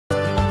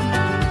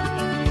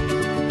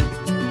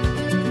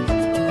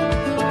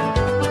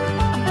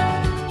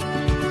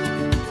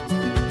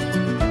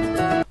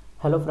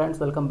Hello friends,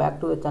 welcome back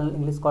to the channel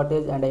English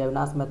Cottage, and I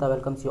Avinash Mehta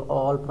welcomes you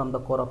all from the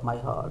core of my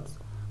heart.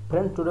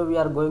 Friends, today we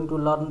are going to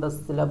learn the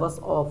syllabus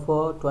of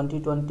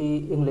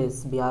 2020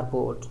 English Bihar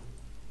Board.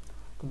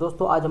 तो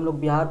दोस्तों आज हम लोग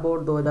Bihar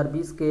board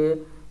 2020 के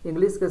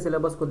English के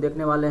syllabus को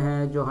देखने वाले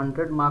हैं। जो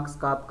 100 मार्क्स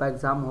का आपका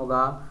एग्ज़ाम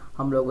होगा,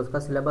 हम लोग उसका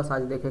सिलेबस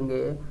आज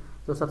देखेंगे।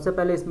 तो सबसे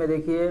पहले इसमें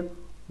देखिए,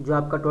 जो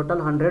आपका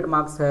टोटल 100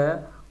 मार्क्स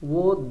है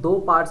वो दो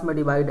पार्ट्स में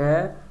डिवाइड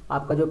है।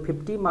 आपका जो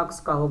 50 मार्क्स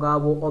का होगा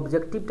वो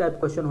ऑब्जेक्टिव टाइप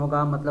क्वेश्चन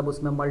होगा, मतलब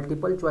उसमें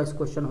मल्टीपल चॉइस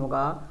क्वेश्चन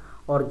होगा,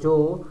 और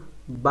जो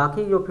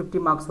बाकी जो 50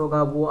 मार्क्स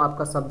होगा वो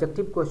आपका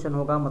सब्जेक्टिव क्वेश्चन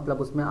होगा,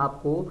 मतलब उसमें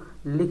आपको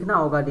लिखना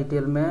होगा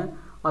डिटेल में।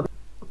 अब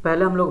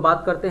पहले हम लोग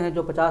बात करते हैं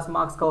जो 50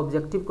 मार्क्स का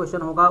ऑब्जेक्टिव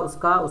क्वेश्चन होगा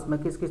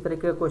उसमें किस किस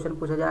तरीके का क्वेश्चन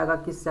पूछा जाएगा,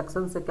 किस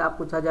सेक्शन से क्या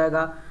पूछा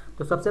जाएगा।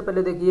 तो सबसे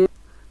पहले देखिए,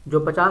 जो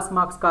 50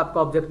 मार्क्स का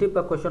आपका ऑब्जेक्टिव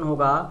का क्वेश्चन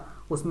होगा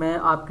उसमें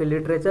आपके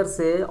लिटरेचर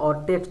से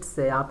और टेक्स्ट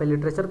से। यहाँ पे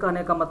लिटरेचर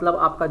कहने का मतलब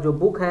आपका जो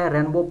बुक है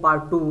रेनबो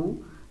पार्ट 2,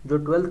 जो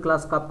 12th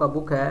क्लास का आपका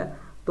बुक है,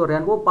 तो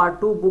रेनबो पार्ट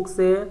 2 बुक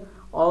से,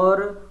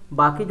 और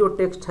बाकी जो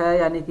टेक्स्ट है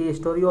यानी कि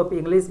स्टोरी ऑफ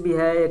इंग्लिश भी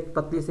है, एक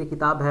पतली सी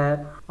किताब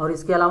है, और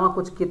इसके अलावा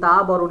कुछ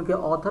किताब और उनके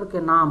ऑथर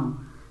के नाम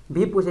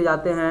भी पूछे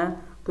जाते हैं।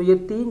 तो ये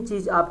तीन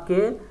चीज़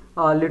आपके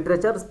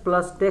लिटरेचर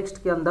प्लस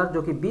टेक्स्ट के अंदर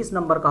जो कि 20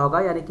 नंबर का होगा,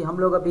 यानी कि हम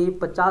लोग अभी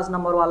 50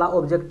 नंबर वाला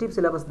ऑब्जेक्टिव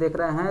सिलेबस देख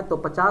रहे हैं। तो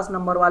 50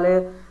 नंबर वाले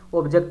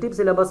ऑब्जेक्टिव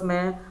सिलेबस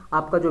में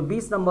आपका जो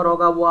 20 नंबर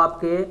होगा वो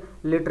आपके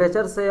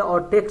लिटरेचर से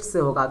और टेक्स्ट से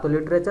होगा। तो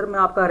लिटरेचर में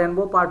आपका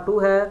रेनबो पार्ट 2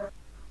 है,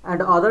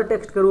 एंड अदर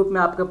टेक्स्ट के रूप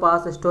में आपके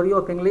पास स्टोरी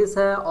ऑफ इंग्लिश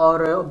है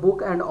और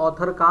बुक एंड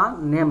ऑथर का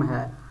नेम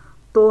है।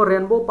 तो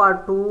rainbow part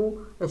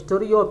 2,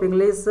 story of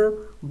English,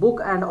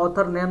 book and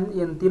author name,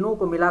 इन तीनों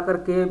को मिला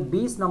करके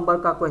 20 नंबर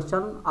का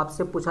क्वेश्चन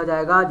आपसे पूछा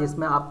जाएगा,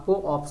 जिसमें आपको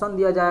ऑप्शन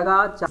दिया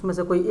जाएगा। उसमें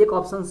से कोई एक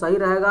ऑप्शन सही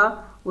रहेगा,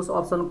 उस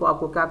ऑप्शन को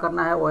आपको क्या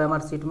करना है,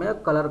 OMR शीट में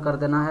कलर कर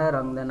देना है,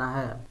 रंग देना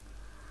है।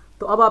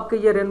 तो अब आपके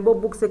ये रेनबो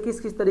बुक से किस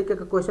किस तरीके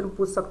का क्वेश्चन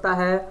पूछ सकता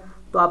है।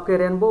 तो आपके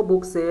रेनबो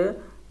बुक से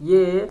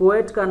ये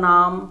पोएट का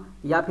नाम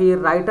या फिर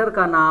राइटर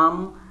का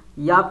नाम,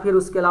 या फिर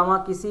उसके अलावा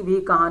किसी भी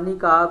कहानी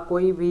का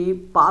कोई भी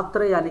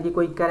पात्र यानी कि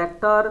कोई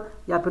कैरेक्टर,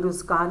 या फिर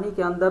उस कहानी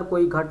के अंदर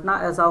कोई घटना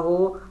ऐसा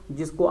हो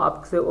जिसको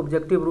आपसे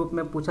ऑब्जेक्टिव रूप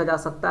में पूछा जा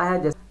सकता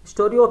है। जैसे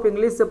स्टोरी ऑफ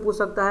इंग्लिश से पूछ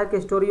सकता है कि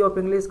स्टोरी ऑफ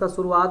इंग्लिश का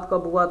शुरुआत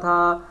कब हुआ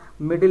था,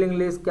 मिडिल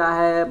इंग्लिश क्या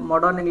है,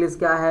 मॉडर्न इंग्लिश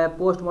क्या है,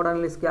 पोस्ट मॉडर्न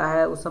इंग्लिश क्या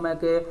है, उस समय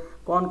के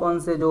कौन कौन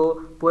से जो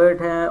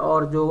पोएट हैं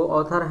और जो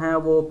ऑथर हैं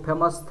वो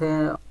फेमस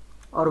थे,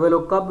 और वे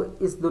लोग कब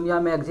इस दुनिया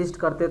में एग्जिस्ट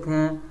करते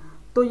थे।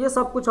 तो ये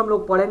सब कुछ हम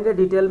लोग पढ़ेंगे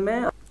डिटेल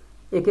में।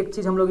 एक एक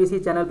चीज़ हम लोग इसी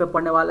चैनल पे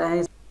पढ़ने वाले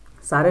हैं।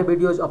 सारे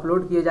वीडियोज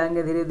अपलोड किए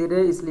जाएंगे धीरे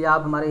धीरे, इसलिए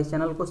आप हमारे इस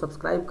चैनल को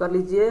सब्सक्राइब कर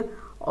लीजिए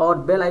और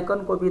बेल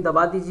आइकन को भी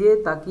दबा दीजिए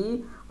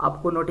ताकि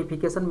आपको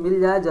नोटिफिकेशन मिल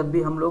जाए जब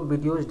भी हम लोग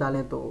वीडियोज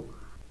डालें। तो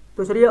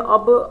चलिए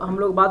अब हम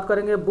लोग बात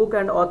करेंगे बुक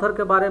एंड ऑथर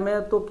के बारे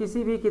में। तो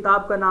किसी भी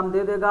किताब का नाम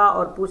दे देगा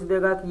और पूछ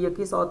देगा कि ये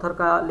किस ऑथर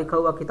का लिखा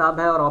हुआ किताब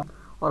है,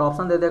 और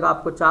ऑप्शन दे देगा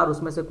आपको 4,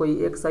 उसमें से कोई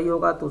एक सही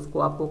होगा तो उसको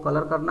आपको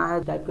कलर करना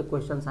है। टाइप के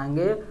क्वेश्चन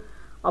आएंगे।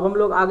 अब हम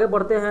लोग आगे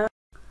बढ़ते हैं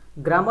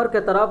ग्रामर के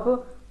तरफ।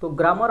 तो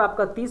ग्रामर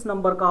आपका 30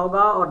 नंबर का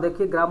होगा, और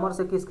देखिए ग्रामर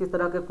से किस किस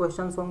तरह के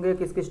क्वेश्चंस होंगे,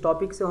 किस किस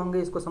टॉपिक से होंगे,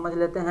 इसको समझ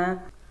लेते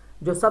हैं।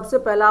 जो सबसे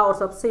पहला और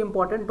सबसे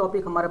इम्पॉर्टेंट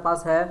टॉपिक हमारे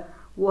पास है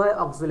वो है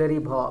ऑक्सिलरी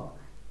वर्ब,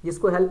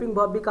 जिसको हेल्पिंग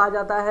वर्ब भी कहा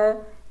जाता है।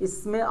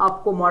 इसमें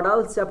आपको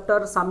मॉडल्स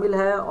चैप्टर शामिल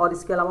है, और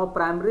इसके अलावा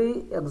प्राइमरी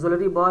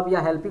ऑक्सिलरी वर्ब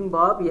या हेल्पिंग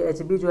वर्ब, ये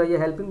HB जो है ये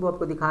हेल्पिंग वर्ब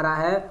को दिखा रहा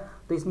है।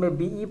 तो इसमें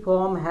BE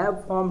form, have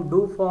form,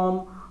 do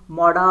form,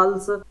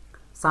 models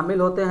शामिल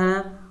होते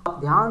हैं। आप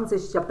ध्यान से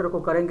इस चैप्टर को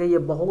करेंगे, ये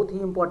बहुत ही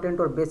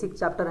इंपॉर्टेंट और बेसिक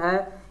चैप्टर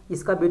है।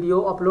 इसका वीडियो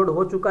अपलोड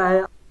हो चुका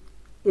है।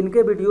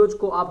 इनके वीडियोज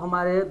को आप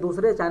हमारे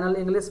दूसरे चैनल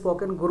इंग्लिश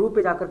स्पोकन गुरु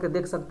पे जाकर के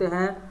देख सकते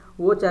हैं।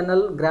 वो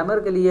चैनल ग्रामर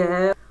के लिए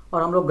है,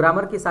 और हम लोग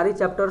ग्रामर की सारी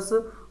चैप्टर्स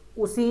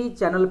उसी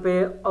चैनल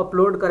पे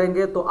अपलोड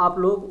करेंगे। तो आप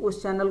लोग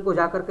उस चैनल को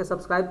जाकर के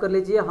सब्सक्राइब कर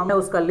लीजिए। हम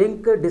उसका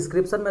लिंक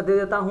डिस्क्रिप्शन में दे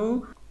देता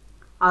हूँ।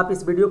 आप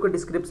इस वीडियो के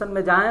डिस्क्रिप्शन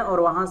में जाएं और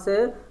वहाँ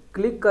से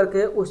क्लिक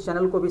करके उस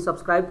चैनल को भी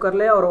सब्सक्राइब कर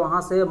ले, और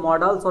वहाँ से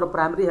मॉडल्स और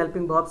प्राइमरी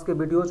हेल्पिंग वर्ब्स के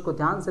वीडियोज़ को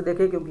ध्यान से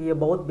देखें, क्योंकि ये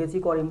बहुत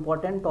बेसिक और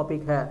इम्पॉर्टेंट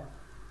टॉपिक है।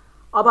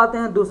 अब आते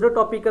हैं दूसरे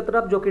टॉपिक की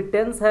तरफ, जो कि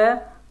टेंस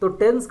है। तो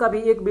टेंस का भी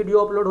एक वीडियो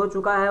अपलोड हो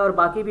चुका है, और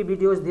बाकी भी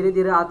वीडियोज़ धीरे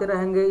धीरे आते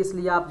रहेंगे,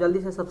 इसलिए आप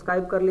जल्दी से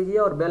सब्सक्राइब कर लीजिए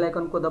और बेल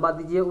आइकन को दबा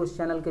दीजिए। उस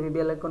चैनल के भी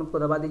बेल आइकन को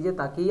दबा दीजिए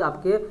ताकि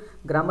आपके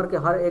ग्रामर के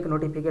हर एक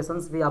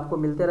नोटिफिकेशंस भी आपको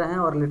मिलते रहें,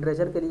 और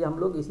लिटरेचर के लिए हम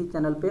लोग इसी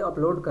चैनल पर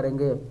अपलोड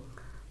करेंगे।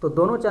 तो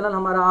दोनों चैनल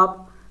हमारा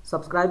आप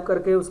सब्सक्राइब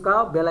करके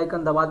उसका बेल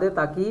आइकन दबा दे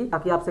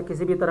ताकि आपसे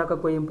किसी भी तरह का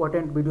कोई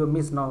इंपॉर्टेंट वीडियो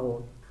मिस ना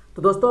हो।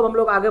 तो दोस्तों अब हम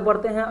लोग आगे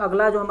बढ़ते हैं।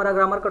 अगला जो हमारा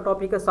ग्रामर का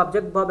टॉपिक है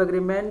सब्जेक्ट वर्ब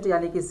एग्रीमेंट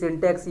यानी कि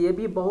सिंटैक्स। ये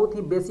भी बहुत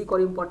ही बेसिक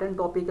और इंपॉर्टेंट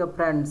टॉपिक है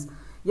फ्रेंड्स।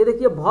 ये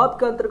देखिए वर्ब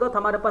के अंतर्गत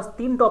हमारे पास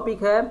 3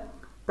 टॉपिक है।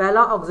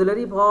 पहला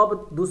ऑक्सिलरी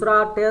वर्ब,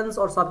 दूसरा टेंस,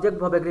 और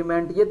सब्जेक्ट वर्ब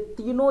एग्रीमेंट। ये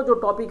तीनों जो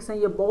टॉपिक्स हैं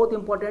ये बहुत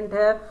इंपॉर्टेंट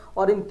है,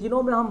 और इन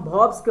तीनों में हम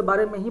वर्ब्स के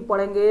बारे में ही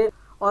पढ़ेंगे।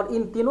 और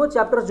इन तीनों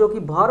चैप्टर्स जो कि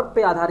वर्ब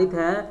पे आधारित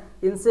हैं,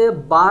 इनसे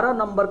 12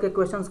 नंबर के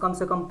क्वेश्चंस कम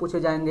से कम पूछे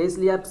जाएंगे।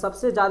 इसलिए अब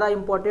सबसे ज़्यादा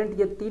इंपॉर्टेंट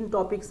ये 3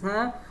 टॉपिक्स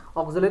हैं,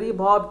 auxiliary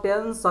verb,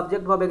 tense,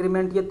 subject verb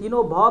agreement, ये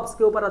तीनों वर्ब्स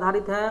के ऊपर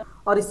आधारित हैं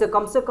और इससे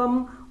कम से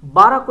कम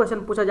 12 क्वेश्चन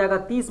पूछा जाएगा।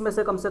 30 में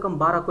से कम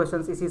 12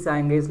 क्वेश्चन इसी से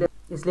आएंगे।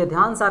 इसलिए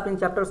ध्यान से आप इन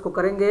चैप्टर्स को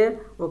करेंगे।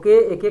 ओके,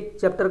 एक एक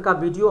चैप्टर का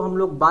वीडियो हम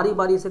लोग बारी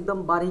बारी से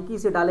एकदम बारीकी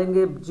से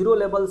डालेंगे, 0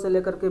 लेवल से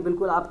लेकर के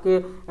बिल्कुल आपके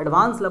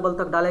एडवांस लेवल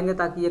तक डालेंगे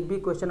ताकि एक भी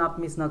क्वेश्चन आप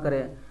मिस ना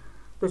करें।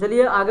 तो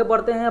चलिए आगे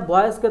बढ़ते हैं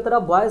बॉयज़ की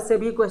तरफ। बॉयज़ से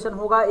भी क्वेश्चन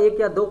होगा, 1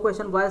 या 2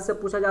 क्वेश्चन बॉयज़ से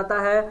पूछा जाता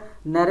है।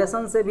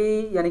 नरेशन से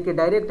भी यानी कि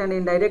डायरेक्ट एंड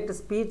इनडायरेक्ट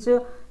स्पीच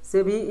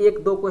से भी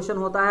 1-2 क्वेश्चन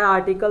होता है।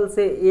 आर्टिकल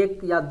से 1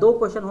 या 2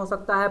 क्वेश्चन हो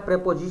सकता है।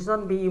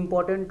 प्रेपोजिशन भी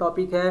इंपॉर्टेंट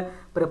टॉपिक है,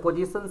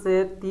 प्रेपोजिशन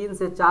से 3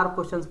 से 4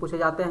 क्वेश्चन पूछे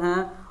जाते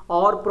हैं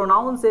और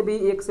प्रोनाउन से भी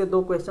 1 से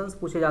 2 क्वेश्चंस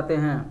पूछे जाते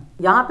हैं।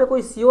 यहाँ पे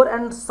कोई श्योर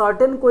एंड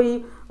सर्टेन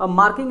कोई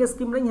मार्किंग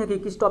स्कीम नहीं है कि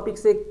किस टॉपिक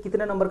से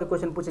कितने नंबर के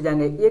क्वेश्चन पूछे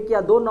जाएंगे। 1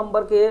 या 2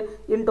 नंबर के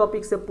इन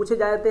टॉपिक से पूछे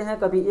जाते हैं,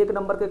 कभी 1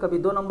 नंबर के, कभी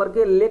 2 नंबर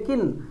के,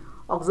 लेकिन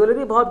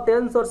ऑक्सिलरी वर्ब,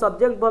 टेंस और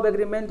सब्जेक्ट वर्ब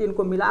एग्रीमेंट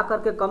इनको मिला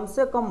करके कम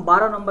से कम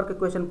 12 नंबर के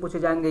क्वेश्चन पूछे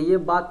जाएंगे। ये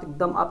बात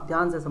एकदम आप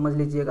ध्यान से समझ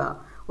लीजिएगा।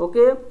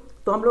 ओके,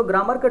 तो हम लोग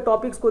ग्रामर के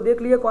टॉपिक्स को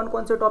देख लिए, कौन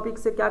कौन से टॉपिक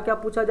से क्या क्या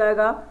पूछा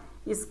जाएगा।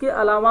 इसके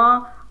अलावा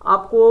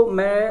आपको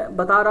मैं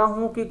बता रहा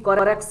हूं कि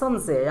करेक्शन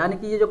से, यानी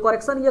कि ये जो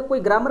करेक्शन ये कोई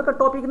ग्रामर का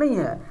टॉपिक नहीं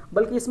है,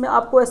 बल्कि इसमें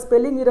आपको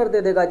स्पेलिंग एरर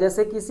दे देगा।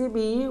 जैसे किसी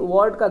भी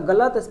वर्ड का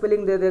गलत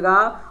स्पेलिंग दे देगा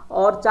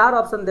और 4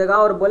 ऑप्शन देगा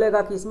और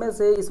बोलेगा कि इसमें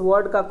से इस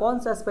वर्ड का कौन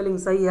सा स्पेलिंग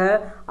सही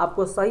है,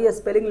 आपको सही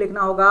स्पेलिंग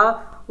लिखना होगा।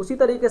 उसी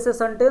तरीके से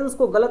सेंटेंस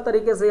को गलत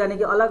तरीके से, यानी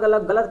कि अलग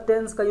अलग गलत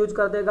टेंस का यूज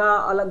कर देगा,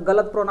 अलग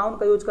गलत प्रोनाउन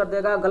का यूज कर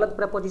देगा, गलत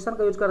प्रेपोजिशन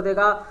का यूज कर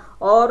देगा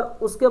और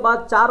उसके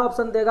बाद 4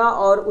 ऑप्शन देगा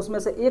और उसमें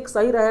से 1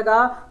 सही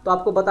रहेगा। तो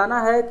आपको बताना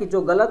है कि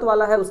जो गलत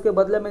वाला है उसके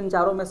बदले में इन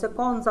चारों में से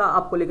कौन सा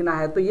आपको लिखना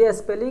है। तो ये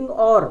स्पेलिंग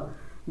और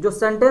जो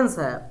सेंटेंस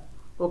है,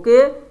 ओके,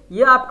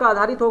 ये आपका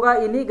आधारित होगा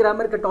इन्हीं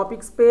ग्रामर के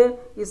टॉपिक्स पे,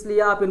 इसलिए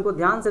आप इनको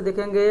ध्यान से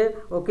देखेंगे।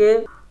 ओके,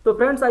 तो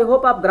फ्रेंड्स आई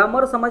होप आप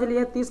ग्रामर समझ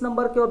लिए। 30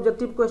 नंबर के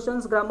ऑब्जेक्टिव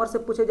क्वेश्चंस ग्रामर से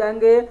पूछे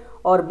जाएंगे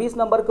और 20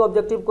 नंबर के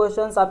ऑब्जेक्टिव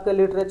क्वेश्चंस आपके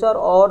लिटरेचर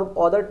और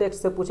अदर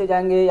टेक्स्ट से पूछे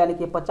जाएंगे, यानी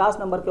कि 50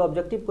 नंबर के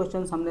ऑब्जेक्टिव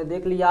क्वेश्चंस हमने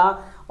देख लिया।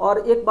 और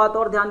एक बात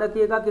और ध्यान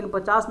रखिएगा कि इन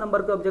 50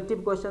 नंबर के ऑब्जेक्टिव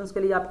क्वेश्चंस के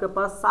लिए आपके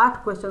पास 60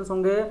 क्वेश्चंस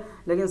होंगे,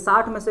 लेकिन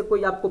 60 में से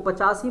कोई आपको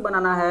 50 ही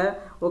बनाना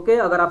है। ओके,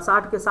 अगर आप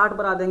 60 के 60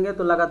 बना देंगे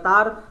तो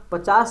लगातार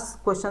 50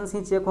 क्वेश्चंस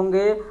ही चेक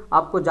होंगे,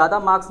 आपको ज़्यादा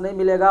मार्क्स नहीं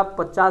मिलेगा।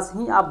 50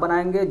 ही आप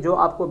बनाएंगे, जो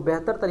आपको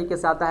बेहतर तरीके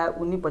से आता है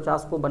उन्हीं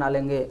 50 को बना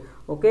लेंगे।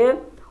 ओके,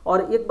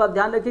 और एक बात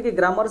ध्यान रखिए कि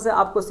ग्रामर से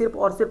आपको सिर्फ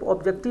और सिर्फ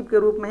ऑब्जेक्टिव के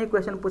रूप में ही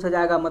क्वेश्चन पूछा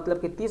जाएगा, मतलब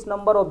कि 30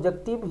 नंबर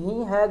ऑब्जेक्टिव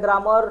ही है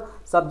ग्रामर,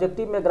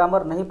 सब्जेक्टिव में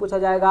ग्रामर नहीं पूछा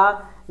जाएगा।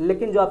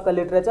 लेकिन जो आपका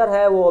लिटरेचर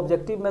है वो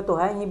ऑब्जेक्टिव में तो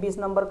है ही 20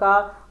 नंबर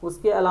का,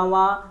 उसके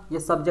अलावा ये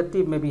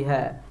सब्जेक्टिव में भी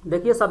है।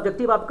 देखिए,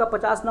 सब्जेक्टिव आपका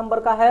 50 नंबर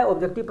का है,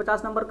 ऑब्जेक्टिव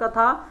 50 नंबर का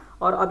था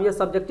और अब ये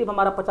सब्जेक्टिव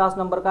हमारा 50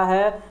 नंबर का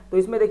है। तो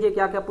इसमें देखिए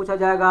क्या क्या पूछा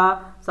जाएगा।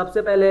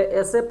 सबसे पहले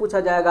ऐसे पूछा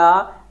जाएगा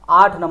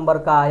 8 नंबर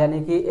का, यानी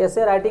कि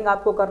ऐसे राइटिंग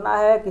आपको करना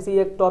है। किसी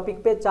एक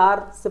टॉपिक पे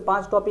 4 से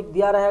 5 टॉपिक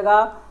दिया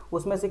रहेगा,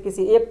 उसमें से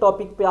किसी एक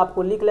टॉपिक पे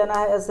आपको लिख लेना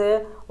है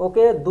ऐसे।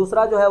 ओके,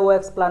 दूसरा जो है वो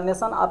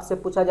एक्सप्लेनेशन आपसे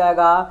पूछा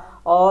जाएगा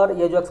और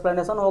ये जो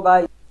एक्सप्लेनेशन होगा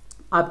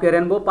आपके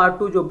रेनबो पार्ट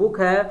 2 जो बुक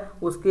है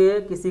उसके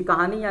किसी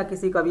कहानी या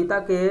किसी कविता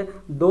के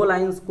 2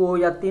 लाइन्स को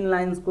या 3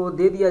 लाइन्स को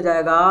दे दिया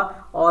जाएगा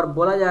और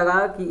बोला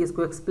जाएगा कि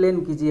इसको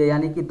एक्सप्लेन कीजिए,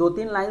 यानी कि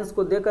 2-3 लाइन्स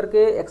को दे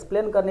करके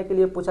एक्सप्लेन करने के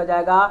लिए पूछा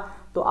जाएगा।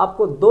 तो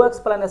आपको 2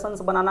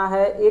 एक्सप्लेनेशंस बनाना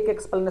है, एक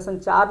एक्सप्लेनेशन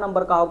 4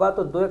 नंबर का होगा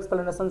तो 2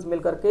 एक्सप्लेनेशंस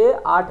मिलकर के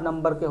 8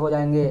 नंबर के हो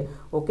जाएंगे।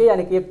 ओके,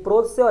 यानी कि एक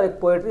प्रोज से और एक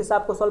पोएट्री से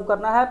आपको सॉल्व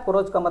करना है।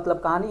 प्रोज का मतलब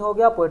कहानी हो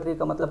गया, पोएट्री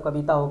का मतलब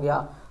कविता हो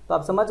गया। तो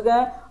आप समझ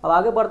गए। अब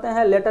आगे बढ़ते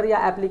हैं लेटर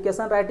या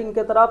एप्लीकेशन राइटिंग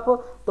के तरफ।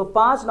 तो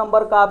 5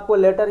 नंबर का आपको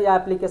लेटर या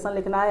एप्लीकेशन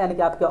लिखना है, यानी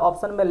कि आपके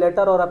ऑप्शन में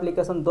लेटर और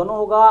एप्लीकेशन दोनों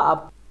होगा।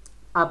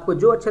 आपको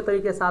जो अच्छे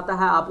तरीके से आता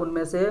है आप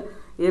उनमें से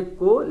एक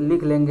को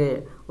लिख लेंगे।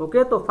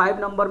 ओके, तो 5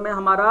 नंबर में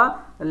हमारा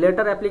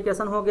लेटर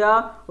एप्लीकेशन हो गया।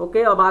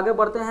 ओके, अब आगे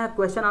बढ़ते हैं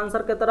क्वेश्चन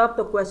आंसर के तरफ।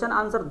 तो क्वेश्चन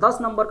आंसर 10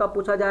 नंबर का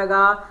पूछा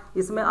जाएगा।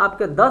 इसमें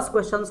आपके 10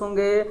 क्वेश्चंस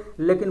होंगे,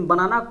 लेकिन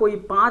बनाना कोई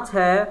 5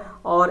 है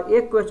और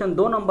एक क्वेश्चन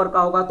 2 नंबर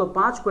का होगा तो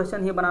 5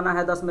 क्वेश्चन ही बनाना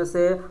है 10 में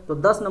से, तो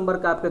 10 नंबर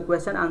का आपके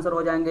क्वेश्चन आंसर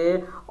हो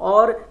जाएंगे।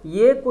 और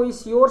ये कोई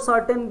श्योर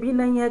सर्टेन भी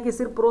नहीं है कि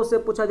सिर्फ प्रोज से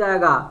पूछा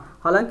जाएगा,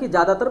 हालांकि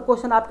ज़्यादातर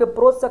क्वेश्चन आपके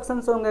प्रोज सेक्शन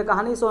से होंगे,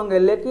 कहानी से होंगे,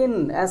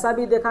 लेकिन ऐसा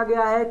भी देखा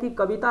गया है कि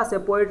कविता से,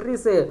 पोएट्री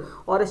से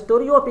और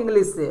स्टोरी ऑफ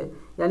इंग्लिश से,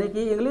 यानी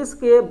कि इंग्लिश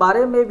के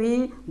बारे में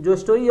भी जो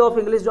स्टोरी ऑफ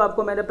इंग्लिश जो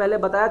आपको मैंने पहले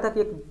बताया था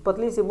कि एक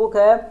पतली सी बुक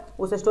है,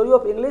 उस स्टोरी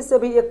ऑफ इंग्लिश से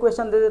भी एक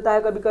क्वेश्चन दे देता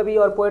है कभी कभी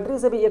और पोएट्री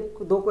से भी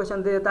 1-2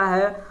 क्वेश्चन दे देता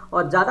है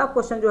और ज़्यादा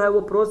क्वेश्चन जो है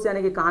वो प्रोज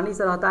यानी कि कहानी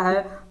से रहता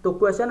है। तो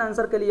क्वेश्चन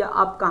आंसर के लिए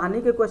आप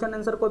कहानी के क्वेश्चन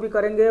आंसर को भी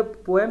करेंगे,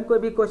 पोएम को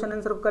भी क्वेश्चन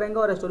आंसर करेंगे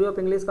और स्टोरी ऑफ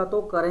इंग्लिश का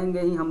तो करेंगे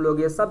ही हम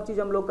लोग, ये सब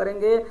चीज़ हम लोग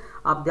करेंगे।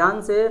 आप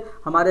ध्यान से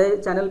हमारे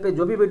चैनल पर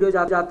जो भी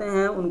वीडियोज जाते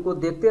हैं उनको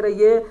देखते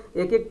रहिए,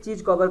 एक एक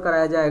चीज़ कवर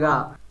कराया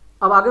जाएगा।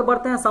 अब आगे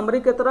बढ़ते हैं समरी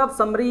के तरफ।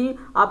 समरी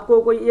आपको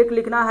कोई एक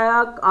लिखना है,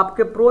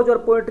 आपके प्रोज और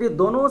पोएट्री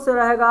दोनों से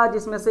रहेगा,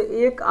 जिसमें से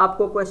एक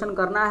आपको क्वेश्चन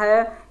करना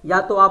है, या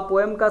तो आप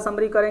पोएम का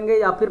समरी करेंगे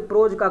या फिर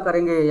प्रोज का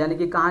करेंगे, यानी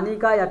कि कहानी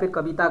का या फिर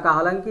कविता का।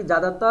 हालांकि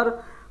ज़्यादातर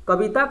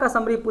कविता का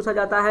समरी पूछा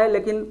जाता है,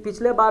 लेकिन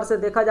पिछले बार से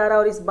देखा जा रहा है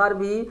और इस बार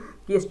भी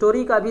कि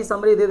स्टोरी का भी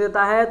समरी दे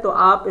देता है, तो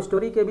आप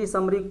स्टोरी के भी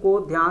समरी को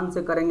ध्यान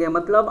से करेंगे।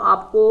 मतलब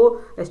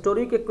आपको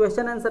स्टोरी के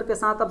क्वेश्चन आंसर के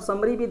साथ अब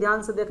समरी भी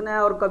ध्यान से देखना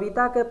है। और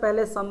कविता के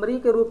पहले समरी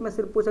के रूप में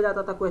सिर्फ पूछा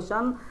जाता था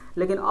क्वेश्चन,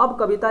 लेकिन अब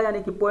कविता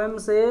यानी कि पोएम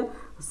से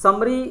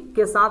समरी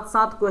के साथ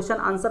साथ क्वेश्चन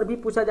आंसर भी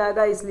पूछा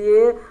जाएगा,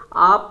 इसलिए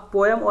आप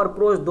पोएम और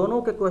प्रोज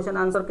दोनों के क्वेश्चन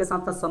आंसर के साथ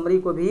साथ समरी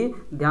को भी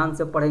ध्यान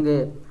से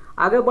पढ़ेंगे।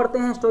 आगे बढ़ते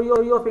हैं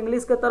स्टोरी ऑफ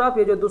इंग्लिश के तरफ।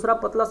 ये जो दूसरा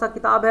पतला सा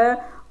किताब है,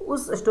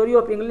 उस स्टोरी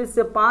ऑफ इंग्लिश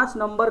से 5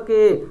 नंबर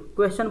के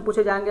क्वेश्चन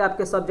पूछे जाएंगे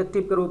आपके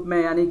सब्जेक्टिव के रूप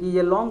में, यानी कि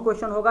ये लॉन्ग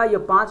क्वेश्चन होगा। ये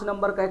 5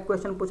 नंबर का एक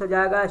क्वेश्चन पूछा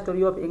जाएगा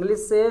स्टोरी ऑफ इंग्लिश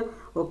से।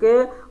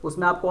 ओके,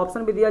 उसमें आपको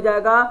ऑप्शन भी दिया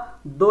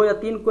जाएगा, 2 या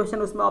 3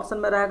 क्वेश्चन उसमें ऑप्शन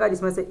में रहेगा,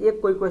 जिसमें से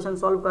एक कोई क्वेश्चन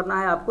सॉल्व करना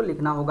है, आपको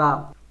लिखना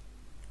होगा।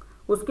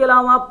 उसके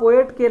अलावा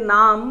पोएट के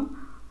नाम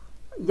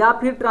या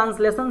फिर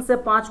ट्रांसलेशन से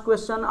 5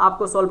 क्वेश्चन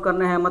आपको सॉल्व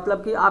करने हैं।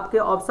 मतलब कि आपके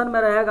ऑप्शन में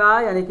रहेगा,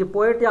 यानी कि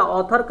पोएट या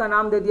ऑथर का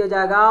नाम दे दिया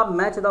जाएगा,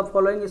 मैच द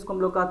फॉलोइंग इसको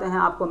हम लोग कहते हैं।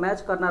 आपको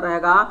मैच करना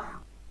रहेगा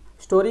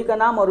स्टोरी का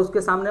नाम और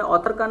उसके सामने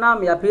ऑथर का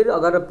नाम, या फिर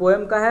अगर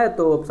पोएम का है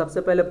तो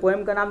सबसे पहले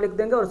पोएम का नाम लिख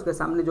देंगे और उसके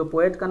सामने जो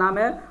पोएट का नाम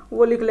है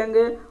वो लिख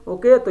लेंगे।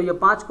 ओके, तो ये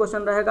 5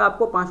 क्वेश्चन रहेगा,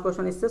 आपको 5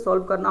 क्वेश्चन इससे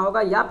सॉल्व करना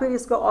होगा। या फिर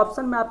इसका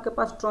ऑप्शन में आपके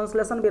पास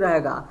ट्रांसलेशन भी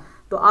रहेगा,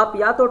 तो आप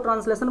या तो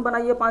ट्रांसलेशन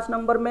बनाइए 5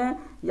 नंबर में,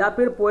 या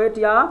फिर पोएट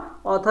या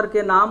ऑथर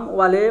के नाम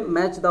वाले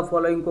मैच द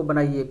फॉलोइंग को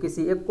बनाइए।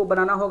 किसी एक को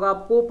बनाना होगा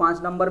आपको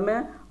 5 नंबर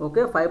में।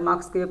 ओके, 5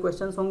 मार्क्स के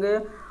क्वेश्चन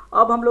होंगे।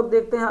 अब हम लोग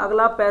देखते हैं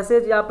अगला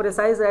पैसेज या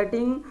प्रिसाइज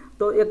राइटिंग।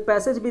 तो एक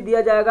पैसेज भी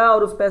दिया जाएगा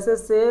और उस पैसेज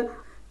से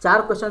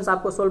 4 क्वेश्चंस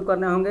आपको सोल्व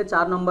करने होंगे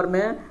 4 नंबर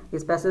में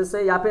इस पैसेज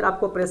से। या फिर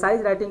आपको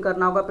प्रिसाइज राइटिंग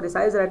करना होगा।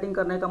 प्रिसाइज राइटिंग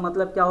करने का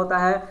मतलब क्या होता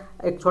है,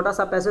 एक छोटा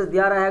सा पैसेज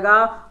दिया रहेगा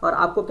और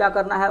आपको क्या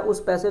करना है,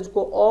 उस पैसेज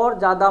को और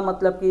ज़्यादा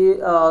मतलब कि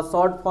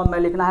शॉर्ट फॉर्म में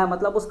लिखना है,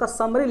 मतलब उसका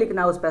समरी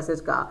लिखना है उस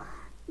पैसेज का।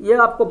 ये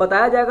आपको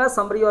बताया जाएगा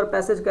समरी और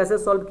पैसेज कैसे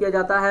सॉल्व किया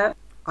जाता है,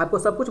 आपको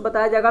सब कुछ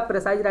बताया जाएगा।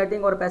 प्रिसाइज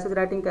राइटिंग और पैसेज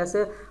राइटिंग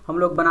कैसे हम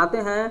लोग बनाते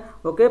हैं।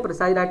 ओके,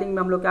 प्रिसाइज राइटिंग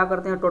में हम लोग क्या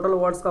करते हैं, टोटल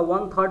वर्ड्स का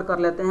 1/3 कर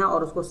लेते हैं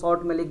और उसको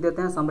शॉर्ट में लिख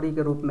देते हैं समरी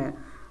के रूप में।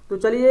 तो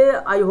चलिए,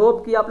 आई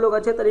होप कि आप लोग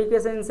अच्छे तरीके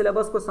से इन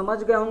सिलेबस को समझ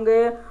गए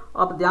होंगे।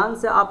 अब ध्यान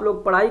से आप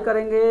लोग पढ़ाई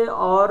करेंगे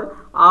और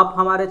आप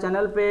हमारे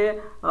चैनल पे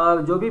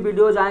जो भी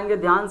वीडियोज आएंगे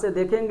ध्यान से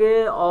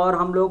देखेंगे, और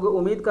हम लोग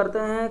उम्मीद करते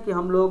हैं कि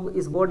हम लोग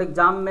इस बोर्ड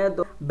एग्जाम में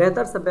तो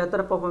बेहतर से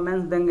बेहतर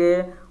परफॉर्मेंस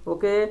देंगे।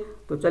 ओके,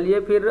 तो चलिए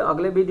फिर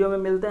अगले वीडियो में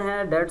मिलते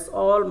हैं। That's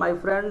all my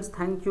friends,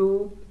 thank you.